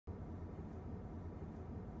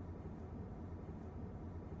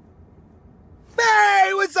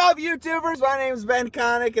What's up, YouTubers? My name is Ben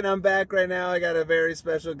Connick, and I'm back right now. I got a very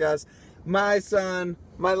special guest. My son,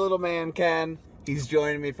 my little man, Ken. He's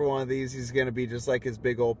joining me for one of these. He's going to be just like his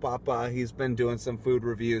big old papa. He's been doing some food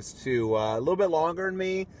reviews, too. A little bit longer than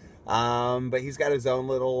me, but he's got his own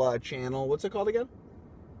little channel. What's it called again?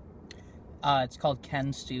 It's called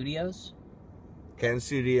Ken Studios. Ken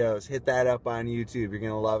Studios. Hit that up on YouTube. You're going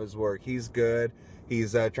to love his work. He's good.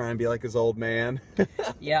 He's trying to be like his old man.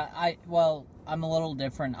 Yeah, I'm a little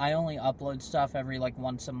different. I only upload stuff every, like,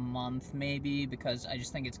 once a month, maybe, because I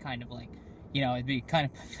just think it's kind of, like, you know, it'd be kind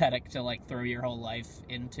of pathetic to, like, throw your whole life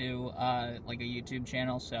into, like, a YouTube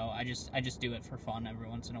channel, so I just do it for fun every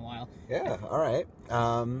once in a while. Yeah, all right.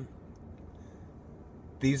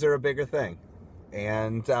 These are a bigger thing.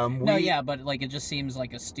 And, No, yeah, but, like, it just seems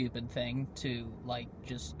like a stupid thing to, like,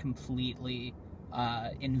 just completely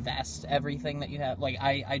invest everything that you have. Like,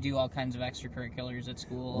 I do all kinds of extracurriculars at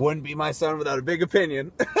school. Wouldn't be my son without a big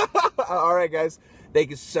opinion. All right, guys. Thank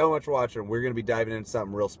you so much for watching. We're going to be diving into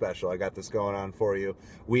something real special. I got this going on for you.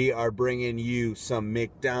 We are bringing you some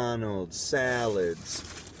McDonald's salads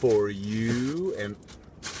for you and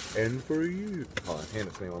for you. Hold on, hand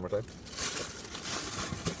it to me one more time.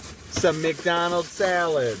 Some McDonald's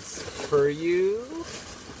salads for you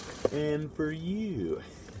and for you.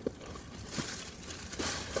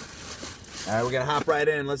 All right, we're going to hop right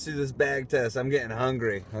in. Let's do this bag test. I'm getting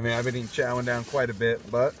hungry. I mean, I've been chowing down quite a bit,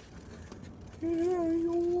 but... Here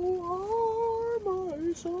you are,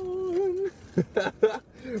 my son.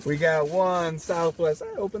 We got one Southwest...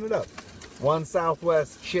 open it up. One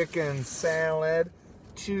Southwest chicken salad.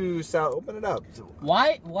 Two Open it up.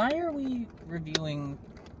 Why are we reviewing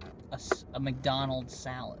a McDonald's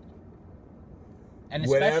salad? And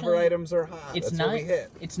whatever items are hot, it's that's not, what we hit.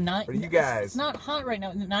 It's not. For you guys. It's not hot right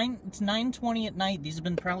now. It's 9:20 at night. These have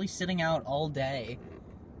been probably sitting out all day.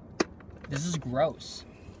 This is gross.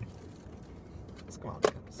 Come on,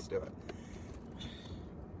 man. Let's do it.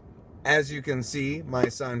 As you can see, my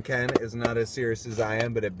son Ken is not as serious as I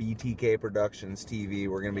am, but at BTK Productions TV,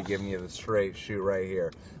 we're going to be giving you the straight shoot right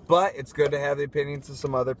here. But it's good to have the opinions of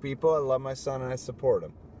some other people. I love my son and I support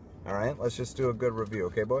him. All right, let's just do a good review,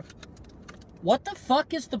 okay, boy? What the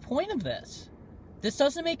fuck is the point of this? This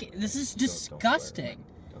doesn't make... This is disgusting.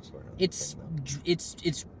 Don't swear. It's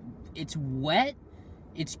wet.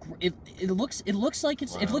 It looks like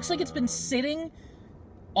it's been sitting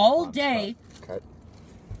all day. Cut.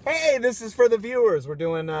 Hey, this is for the viewers. We're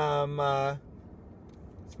doing it's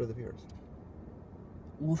for the viewers.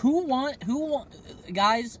 Who want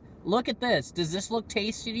guys, look at this. Does this look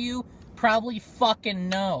tasty to you? Probably fucking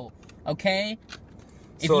no. Okay?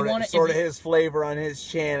 Sort of his flavor on his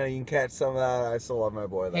channel. You can catch some of that. I still love my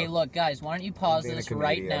boy, though. Hey, look, guys, why don't you pause this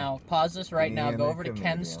right now? Pause this right now. Go over to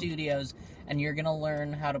Ken Studios, and you're going to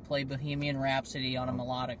learn how to play Bohemian Rhapsody on a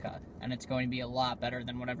melodica. And it's going to be a lot better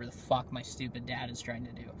than whatever the fuck my stupid dad is trying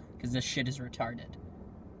to do. Because this shit is retarded.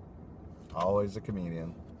 Always a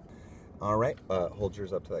comedian. All right. Hold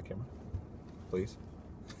yours up to that camera, please.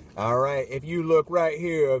 All right. If you look right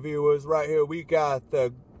here, viewers, right here, we got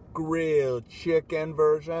the grilled chicken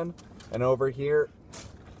version, and over here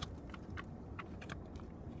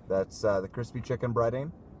that's the crispy chicken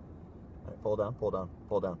breading. All right, pull down, pull down,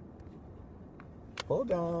 pull down, pull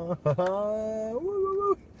down.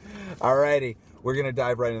 Alrighty, we're gonna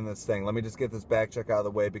dive right in this thing. Let me just get this back check out of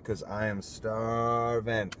the way because I am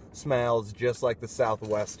starving. Smells just like the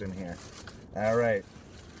Southwest in here. All right,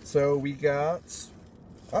 so we got,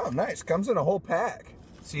 oh nice, comes in a whole pack.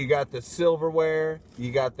 So you got the silverware,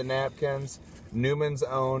 you got the napkins, Newman's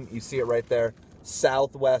Own, you see it right there,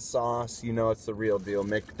 Southwest sauce, you know it's the real deal.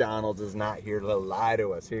 McDonald's is not here to lie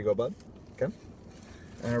to us. Here you go, bud. Okay.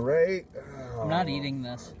 All right. Oh. I'm not eating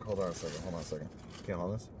this. Hold on a second, hold on a second. Can't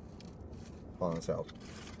hold this? Hold on, this help.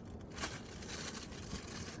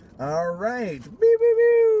 All right. Boo, boo,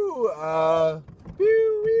 boo. Boo,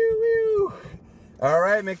 boo, boo. All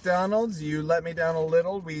right, McDonald's, you let me down a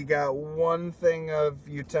little. We got one thing of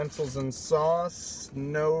utensils and sauce,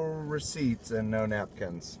 no receipts, and no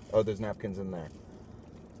napkins. Oh, there's napkins in there.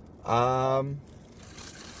 All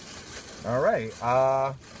right.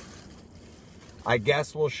 I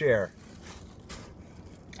guess we'll share.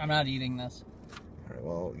 I'm not eating this. All right,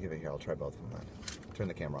 well, give it here. I'll try both of them then. Turn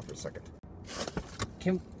the camera off for a second.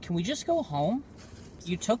 Can we just go home?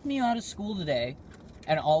 You took me out of school today.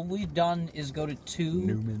 And all we've done is go to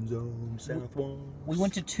Newman's Own, Southwest. We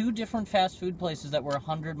went to 2 different fast food places that were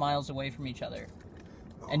 100 miles away from each other.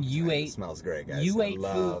 Oh, and you ate. It smells great, guys. You I ate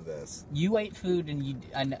love food. This. You ate food,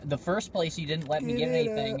 and the first place you didn't let me get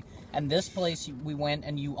anything, and this place we went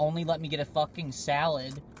and you only let me get a fucking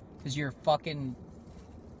salad because you're fucking.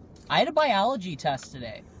 I had a biology test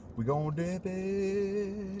today. We gonna dip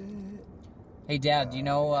it. Hey, Dad, do you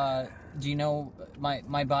know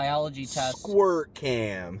my biology test? Squirt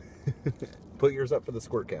cam. Put yours up for the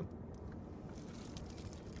squirt cam.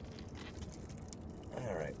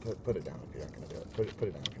 All right, put it down if you're not gonna do it. Put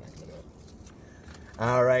it down if you're not gonna do it.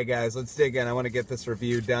 All right, guys, let's dig in. I want to get this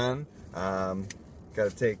review done. Got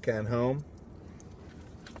to take Ken home.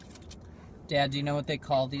 Dad, do you know what they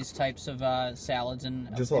call these types of salads in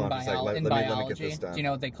Just hold on biology? a second. Let me get this done. Do you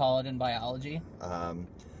know what they call it in biology?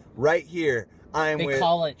 Right here, They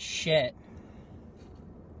call it shit.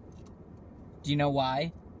 Do you know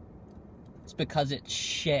why? It's because it's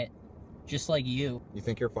shit. Just like you. You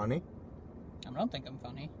think you're funny? I don't think I'm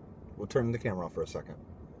funny. We'll turn the camera off for a second.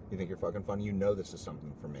 You think you're fucking funny? You know this is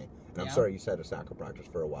something for me. And Yeah. I'm sorry you said a soccer practice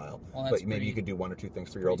for a while. Well, that's but maybe pretty- you could do 1 or 2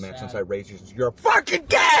 things for your old man sad. since I raised you since you're a fucking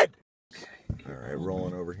kid! All right,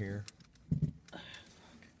 rolling over here.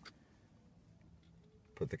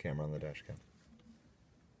 Put the camera on the dash cam.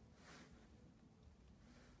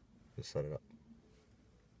 Just set it up.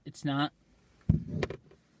 It's not.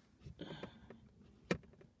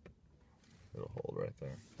 It'll hold right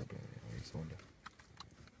there.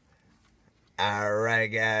 All right,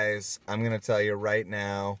 guys. I'm going to tell you right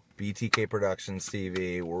now, BTK Productions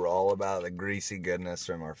TV, we're all about the greasy goodness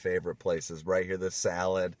from our favorite places. Right here, this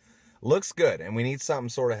salad looks good, and we need something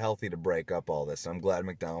sort of healthy to break up all this. I'm glad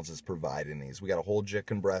McDonald's is providing these. We got a whole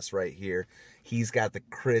chicken breast right here. He's got the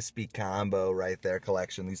crispy combo right there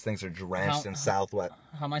collection. These things are drenched in Southwest.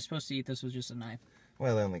 How am I supposed to eat this with just a knife?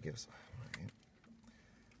 Well, they only give us...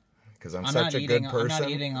 Because I'm such a good person. I'm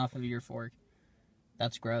not eating off of your fork.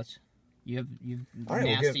 That's gross. You've all right,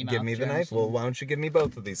 nasty well, give me the knife. Well, why don't you give me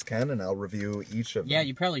both of these, Ken, and I'll review each of them. Yeah,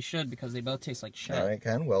 you probably should because they both taste like shit. All right,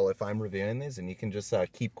 Ken. Well, if I'm reviewing these, and you can just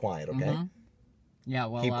keep quiet, okay? Mm-hmm. Yeah,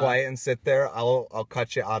 well, keep quiet and sit there. I'll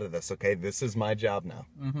cut you out of this, okay? This is my job now.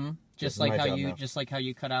 Mm-hmm. Just like how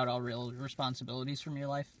you cut out all real responsibilities from your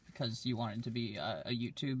life because you wanted to be a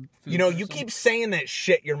YouTube food person. You keep saying that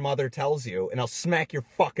shit your mother tells you, and I'll smack your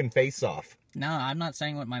fucking face off. No, I'm not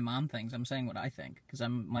saying what my mom thinks. I'm saying what I think because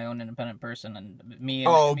I'm my own independent person,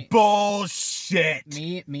 and bullshit!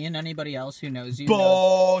 Me and anybody else who knows you.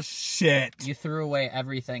 Bullshit! You threw away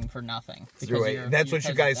everything for nothing. That's what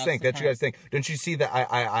you guys think. That's what you guys think. Don't you see that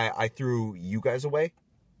I threw you guys away?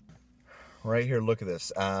 Right here, look at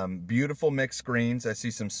this. Beautiful mixed greens. I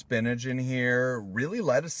see some spinach in here. Really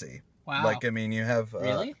lettucey. Wow. Like, I mean, you have...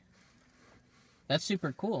 Really? That's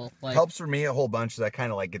super cool. Like, helps for me a whole bunch that I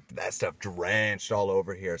kind of like get that stuff drenched all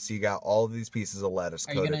over here. So you got all of these pieces of lettuce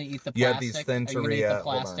coated. Are you going to eat the plastic? You have these thin Are you going to eat the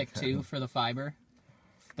plastic too for the fiber?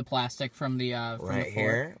 The plastic from the from right the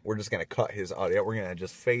here. We're just going to cut his audio. We're going to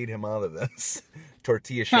just fade him out of this.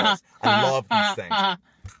 Tortilla shells. I love these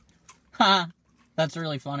things. That's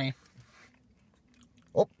really funny.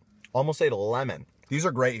 Oh, almost ate a lemon. These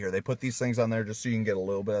are great here. They put these things on there just so you can get a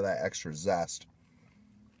little bit of that extra zest.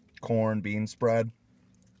 Corn, bean spread.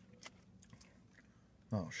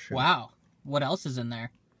 Oh, shit. Wow. What else is in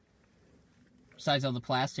there? Besides all the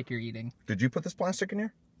plastic you're eating. Did you put this plastic in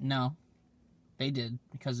here? No. They did,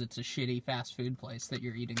 because it's a shitty fast food place that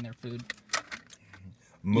you're eating their food.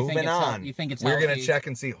 Moving on. You think it's We're healthy? going to check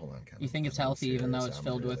and see. Hold on, Ken. You think it's healthy even though it's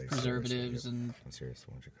filled with preservatives and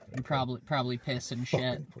probably piss and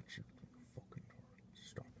shit.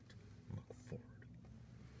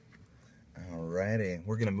 Alrighty,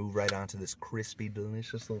 we're gonna move right on to this crispy,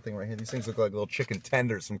 delicious little thing right here. These things look like little chicken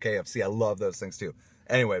tenders from KFC. I love those things too.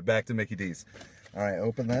 Anyway, back to Mickey D's. All right,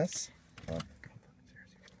 open this. It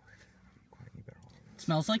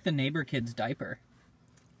smells like the neighbor kid's diaper.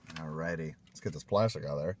 Alrighty, let's get this plastic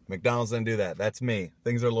out of there. McDonald's didn't do that. That's me.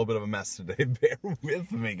 Things are a little bit of a mess today. Bear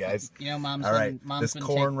with me, guys. You know, Mom's this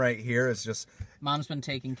corn right here is just... Mom's been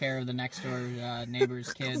taking care of the next door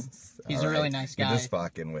neighbor's kid. He's a really nice guy. You're just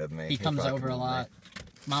fucking with me. He comes over a lot.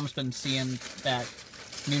 Mom's been seeing that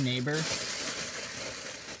new neighbor,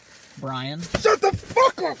 Brian. Shut the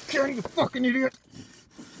fuck up, Ken, you fucking idiot!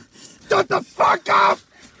 Shut the fuck up!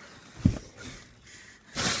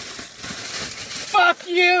 Fuck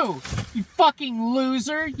you! You fucking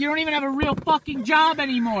loser! You don't even have a real fucking job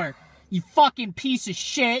anymore! You fucking piece of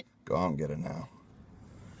shit! Go on and get it now.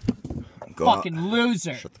 Fucking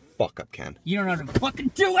loser! Shut the fuck up, Ken. You don't know how to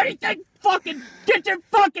fucking do anything! Fucking get your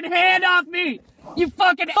fucking hand off me! You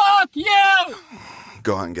fucking fuck you!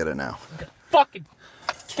 Go on and get it now. I'm gonna fucking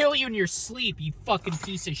kill you in your sleep, you fucking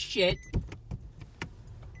piece of shit!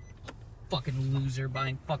 Fucking loser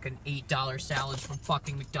buying fucking $8 salads from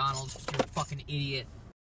fucking McDonald's because you're a fucking idiot.